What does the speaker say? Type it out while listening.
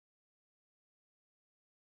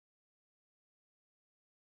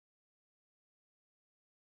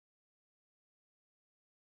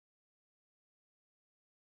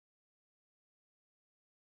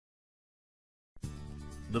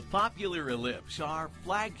The popular Ellipse, our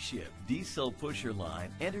flagship diesel pusher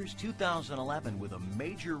line, enters 2011 with a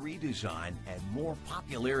major redesign and more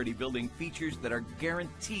popularity-building features that are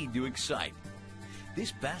guaranteed to excite.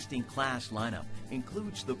 This best-in-class lineup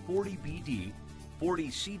includes the 40BD,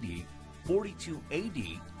 40CD,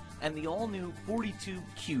 42AD, and the all-new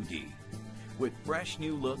 42QD. With fresh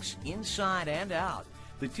new looks inside and out,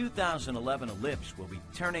 the 2011 Ellipse will be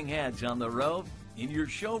turning heads on the road, in your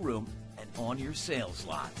showroom, and on your sales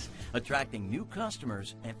lots, attracting new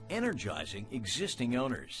customers and energizing existing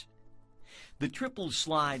owners. The triple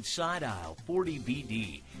slide side aisle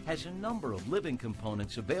 40BD has a number of living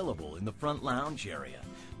components available in the front lounge area,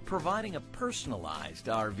 providing a personalized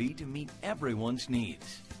RV to meet everyone's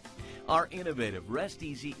needs. Our innovative Rest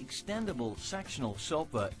Easy extendable sectional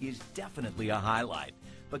sofa is definitely a highlight,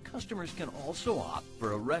 but customers can also opt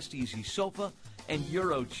for a Rest Easy sofa and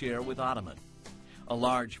Euro chair with ottoman. A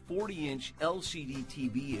large 40-inch LCD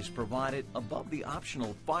TV is provided above the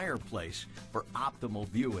optional fireplace for optimal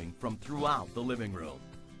viewing from throughout the living room.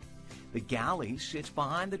 The galley sits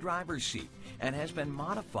behind the driver's seat and has been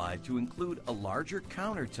modified to include a larger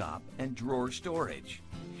countertop and drawer storage.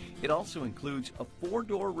 It also includes a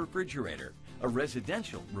 4-door refrigerator. A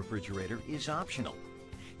residential refrigerator is optional.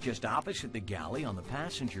 Just opposite the galley on the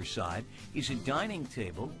passenger side is a dining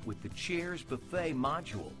table with the Chairs Buffet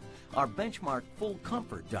module. Our benchmark full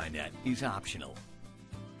comfort dinette is optional.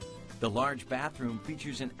 The large bathroom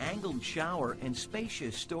features an angled shower and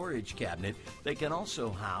spacious storage cabinet that can also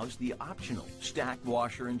house the optional stacked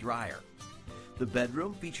washer and dryer. The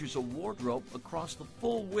bedroom features a wardrobe across the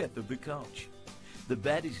full width of the coach. The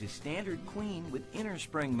bed is a standard queen with inner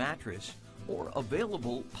spring mattress or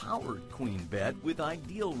available powered queen bed with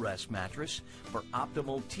ideal rest mattress for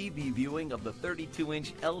optimal TV viewing of the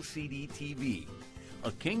 32-inch LCD TV.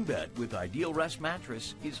 A king bed with ideal rest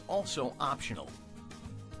mattress is also optional.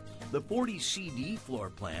 The 40CD floor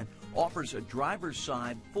plan offers a driver's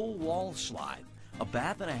side full wall slide, a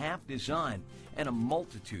bath and a half design, and a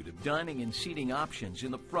multitude of dining and seating options in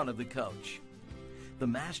the front of the coach. The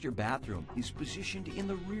master bathroom is positioned in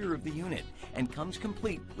the rear of the unit and comes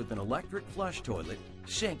complete with an electric flush toilet,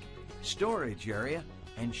 sink, storage area,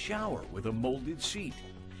 and shower with a molded seat.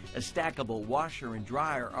 A stackable washer and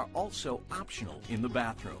dryer are also optional in the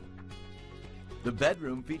bathroom. The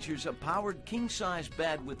bedroom features a powered king-size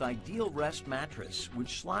bed with ideal rest mattress,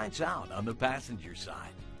 which slides out on the passenger side.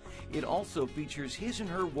 It also features his and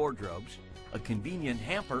her wardrobes, a convenient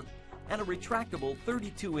hamper, and a retractable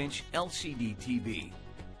 32-inch LCD TV.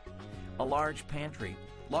 A large pantry,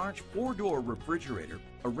 large 4-door refrigerator,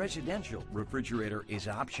 a residential refrigerator is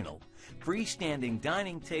optional, freestanding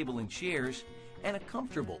dining table and chairs, and a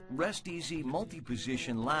comfortable Rest Easy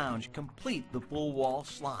multi-position lounge complete the full wall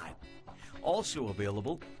slide. Also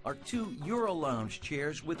available are 2 Euro lounge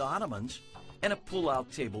chairs with ottomans and a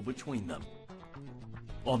pull-out table between them.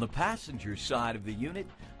 On the passenger side of the unit,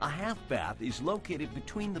 a half bath is located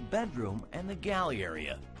between the bedroom and the galley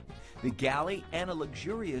area. The galley and a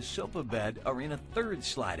luxurious sofa bed are in a 3rd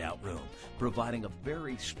slide-out room, providing a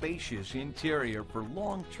very spacious interior for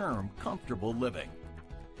long-term comfortable living.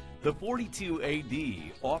 The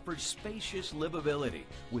 42AD offers spacious livability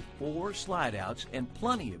with 4 slide-outs and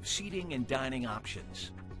plenty of seating and dining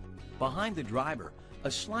options. Behind the driver,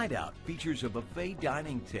 a slide-out features a buffet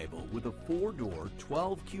dining table with a 4-door,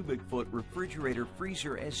 12 cubic foot refrigerator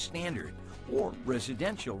freezer as standard or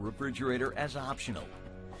residential refrigerator as optional.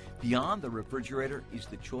 Beyond the refrigerator is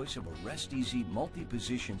the choice of a Rest Easy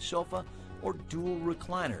multi-position sofa or dual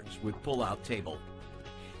recliners with pull-out table.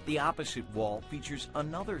 The opposite wall features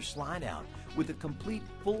another slide-out with a complete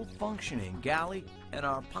full-functioning galley and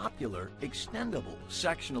our popular extendable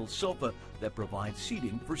sectional sofa that provides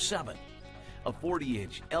seating for 7. A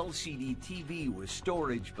 40-inch LCD TV with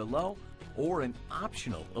storage below or an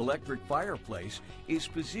optional electric fireplace is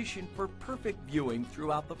positioned for perfect viewing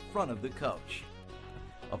throughout the front of the coach.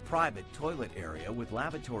 A private toilet area with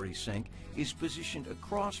lavatory sink is positioned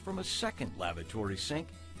across from a second lavatory sink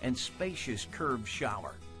and spacious curved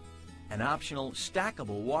shower. An optional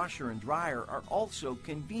stackable washer and dryer are also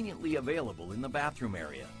conveniently available in the bathroom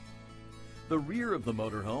area. The rear of the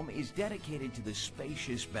motorhome is dedicated to the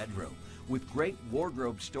spacious bedroom with great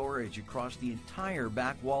wardrobe storage across the entire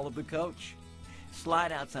back wall of the coach.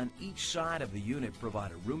 Slide-outs on each side of the unit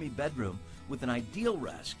provide a roomy bedroom with an ideal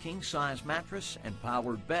rest king-size mattress and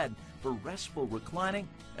powered bed for restful reclining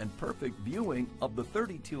and perfect viewing of the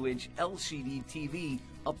 32-inch LCD TV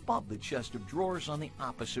above the chest of drawers on the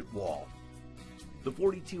opposite wall. The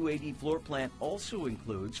 42AD floor plan also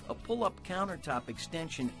includes a pull-up countertop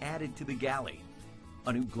extension added to the galley,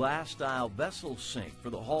 a new glass-style vessel sink for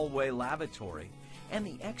the hallway lavatory, and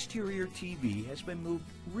the exterior TV has been moved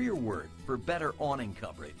rearward for better awning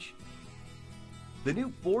coverage. The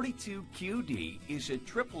new 42QD is a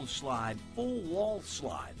triple slide, full wall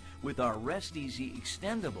slide with our Rest Easy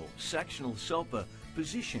extendable sectional sofa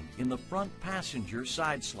positioned in the front passenger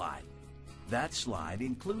side slide. That slide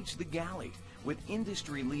includes the galley with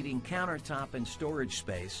industry-leading countertop and storage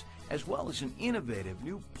space, as well as an innovative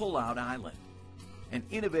new pull-out island. An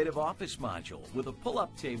innovative office module with a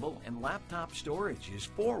pull-up table and laptop storage is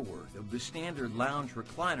forward of the standard lounge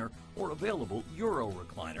recliner or available Euro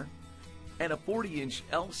recliner. And a 40-inch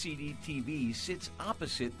LCD TV sits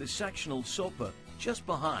opposite the sectional sofa just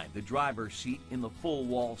behind the driver's seat in the full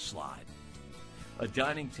wall slide. A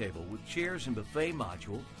dining table with chairs and buffet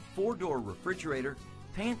module, 4-door refrigerator,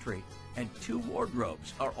 pantry, and 2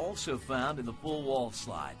 wardrobes are also found in the full wall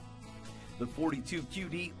slide. The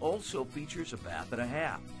 42QD also features a bath and a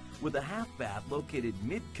half, with a half bath located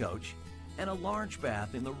mid-coach and a large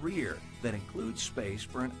bath in the rear that includes space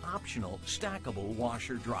for an optional stackable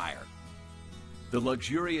washer-dryer. The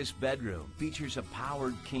luxurious bedroom features a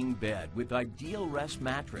powered king bed with ideal rest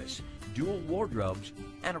mattress, dual wardrobes,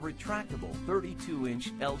 and a retractable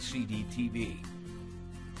 32-inch LCD TV.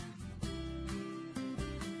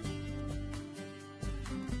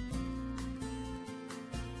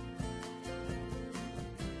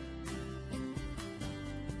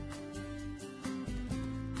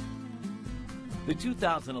 The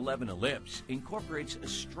 2011 Ellipse incorporates a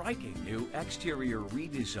striking new exterior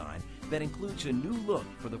redesign that includes a new look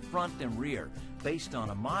for the front and rear based on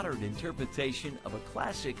a modern interpretation of a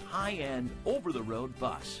classic high-end over-the-road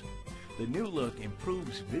bus. The new look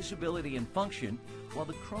improves visibility and function, while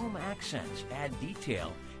the chrome accents add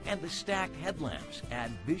detail and the stacked headlamps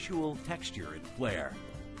add visual texture and flair.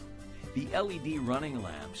 The LED running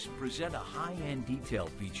lamps present a high-end detail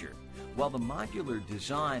feature, while the modular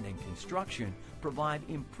design and construction provide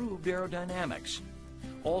improved aerodynamics.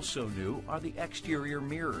 Also new are the exterior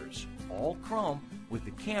mirrors, all chrome with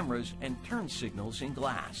the cameras and turn signals in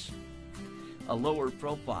glass. A lower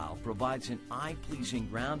profile provides an eye-pleasing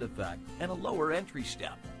ground effect and a lower entry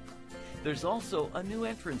step. There's also a new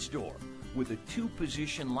entrance door with a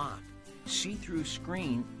 2-position lock, see-through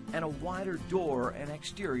screen, and a wider door and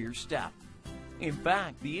exterior step. In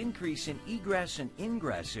fact, the increase in egress and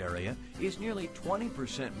ingress area is nearly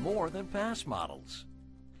 20% more than past models.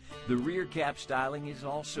 The rear cap styling is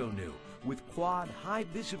also new, with quad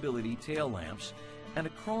high-visibility tail lamps and a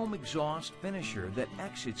chrome exhaust finisher that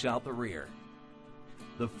exits out the rear.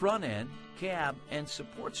 The front end, cab, and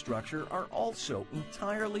support structure are also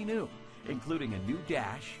entirely new, including a new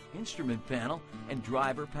dash, instrument panel, and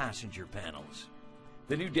driver-passenger panels.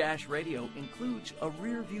 The new dash radio includes a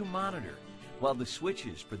rear-view monitor, while the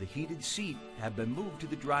switches for the heated seat have been moved to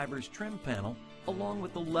the driver's trim panel along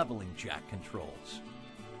with the leveling jack controls.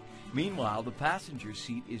 Meanwhile, the passenger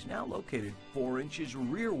seat is now located 4 inches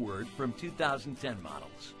rearward from 2010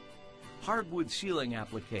 models. Hardwood ceiling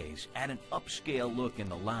appliques add an upscale look in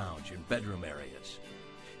the lounge and bedroom areas.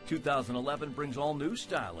 2011 brings all new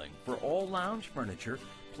styling for all lounge furniture,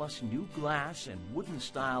 plus new glass and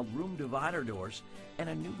wooden-styled room divider doors and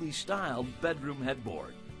a newly styled bedroom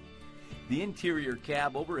headboard. The interior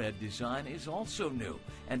cab overhead design is also new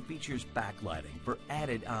and features backlighting for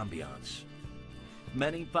added ambiance.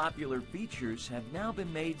 Many popular features have now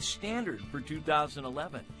been made standard for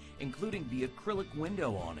 2011, including the acrylic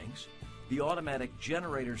window awnings, the automatic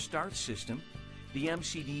generator start system, the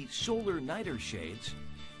MCD solar niter shades,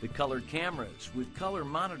 the color cameras with color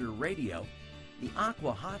monitor radio, the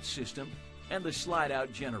aqua hot system, and the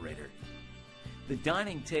slide-out generator. The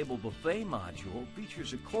dining table buffet module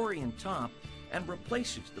features a Corian top and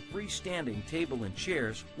replaces the freestanding table and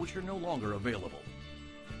chairs, which are no longer available.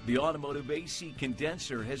 The automotive AC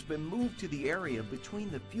condenser has been moved to the area between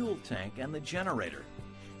the fuel tank and the generator.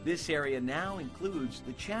 This area now includes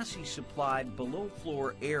the chassis-supplied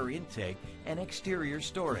below-floor air intake and exterior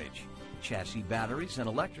storage, chassis batteries and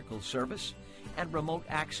electrical service, and remote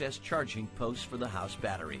access charging posts for the house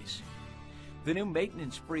batteries. The new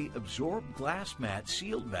maintenance-free absorbed glass mat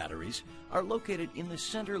sealed batteries are located in the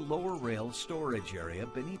center lower rail storage area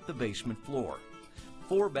beneath the basement floor.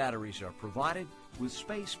 4 batteries are provided with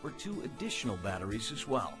space for 2 additional batteries as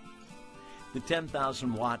well. The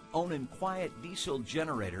 10,000-watt Onan Quiet diesel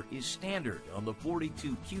generator is standard on the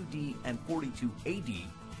 42QD and 42AD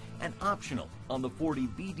and optional on the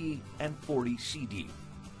 40BD and 40CD.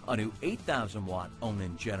 A new 8,000-watt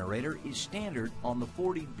Onan generator is standard on the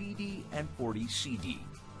 40BD and 40CD.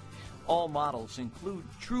 All models include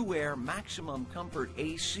True Air Maximum Comfort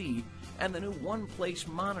AC and the new one-place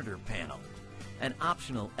monitor panel. An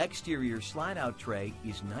optional exterior slide-out tray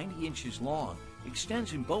is 90 inches long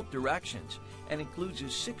extends in both directions and includes a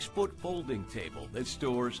 6-foot folding table that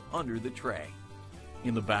stores under the tray.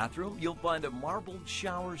 In the bathroom, you'll find a marbled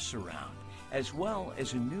shower surround, as well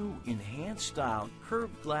as a new enhanced style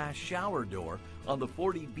curved glass shower door on the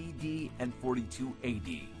 40BD and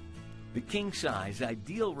 42AD. The king-size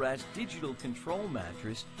Ideal Rest digital control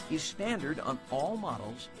mattress is standard on all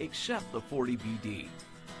models except the 40BD.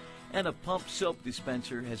 And a pump soap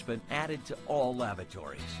dispenser has been added to all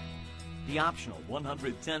lavatories. The optional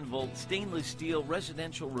 110-volt stainless steel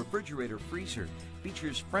residential refrigerator freezer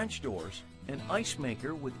features French doors, an ice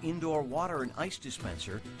maker with indoor water and ice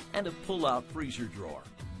dispenser, and a pull-out freezer drawer.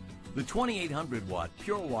 The 2800-watt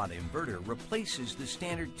Pure Watt inverter replaces the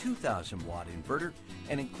standard 2000-watt inverter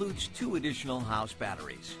and includes 2 additional house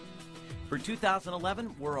batteries. For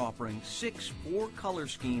 2011, we're offering 6 4-color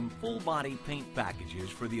scheme full-body paint packages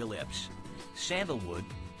for the Ellipse: Sandalwood,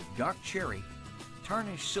 Dark Cherry,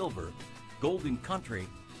 Tarnished Silver, Golden Country,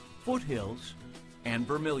 Foothills, and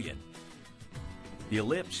Vermilion. The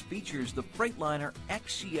Ellipse features the Freightliner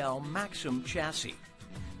XCL Maxim chassis.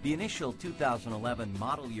 The initial 2011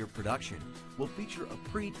 model year production will feature a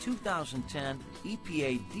pre-2010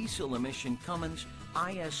 EPA diesel emission Cummins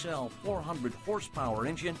ISL 400 horsepower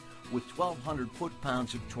engine with 1,200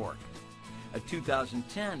 foot-pounds of torque. A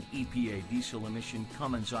 2010 EPA diesel emission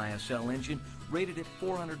Cummins ISL engine rated at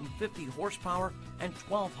 450 horsepower and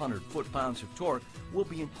 1,200 foot-pounds of torque will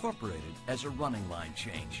be incorporated as a running line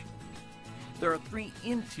change. There are 3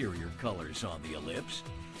 interior colors on the Ellipse: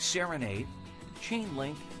 Serenade, Chain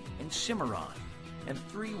Link, and Cimarron, and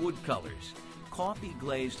 3 wood colors: Coffee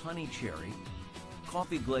Glazed Honey Cherry,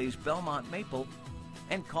 Coffee Glazed Belmont Maple,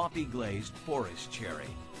 and Coffee Glazed Forest Cherry.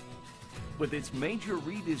 With its major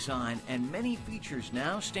redesign and many features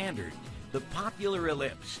now standard, the popular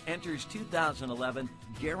Ellipse enters 2011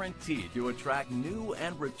 guaranteed to attract new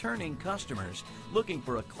and returning customers looking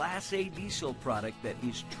for a Class A diesel product that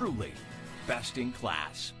is truly best in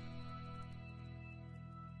class.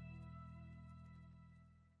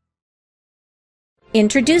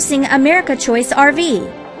 Introducing America Choice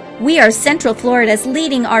RV. We are Central Florida's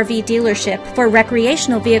leading RV dealership for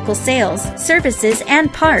recreational vehicle sales, services,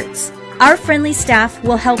 and parts. Our friendly staff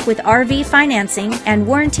will help with RV financing and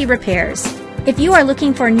warranty repairs. If you are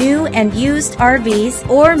looking for new and used RVs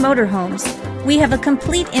or motorhomes, we have a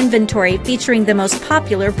complete inventory featuring the most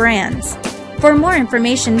popular brands. For more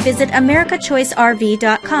information, visit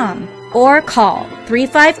americachoicerv.com or call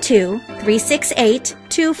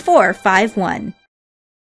 352-368-2451.